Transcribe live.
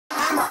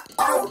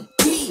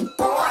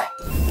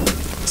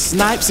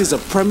SNIPES is a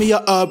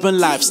premier urban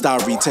lifestyle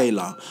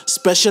retailer,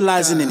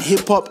 specializing in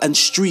hip-hop and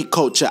street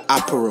culture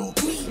apparel.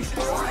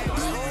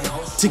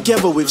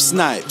 Together with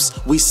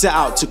SNIPES, we set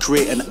out to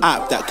create an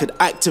app that could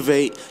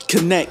activate,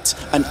 connect,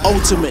 and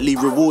ultimately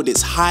reward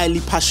its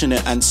highly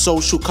passionate and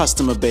social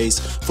customer base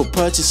for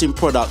purchasing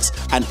products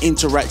and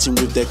interacting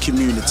with their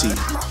community.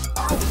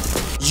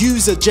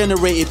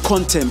 User-generated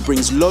content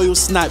brings loyal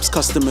SNIPES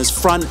customers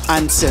front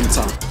and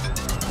center.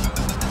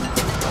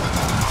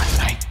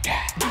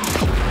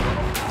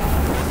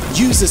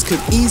 Users could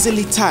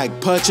easily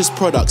tag purchased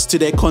products to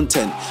their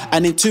content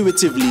and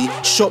intuitively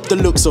shop the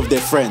looks of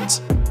their friends.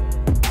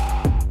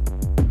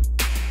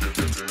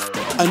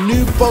 A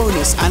new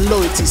bonus and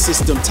loyalty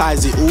system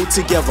ties it all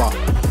together,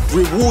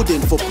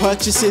 rewarding for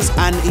purchases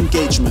and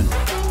engagement.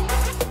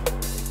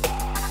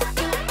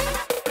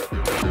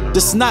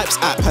 The SNIPES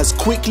app has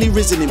quickly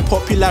risen in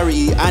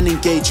popularity and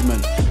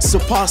engagement,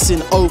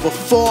 surpassing over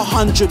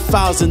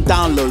 400,000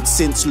 downloads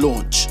since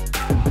launch.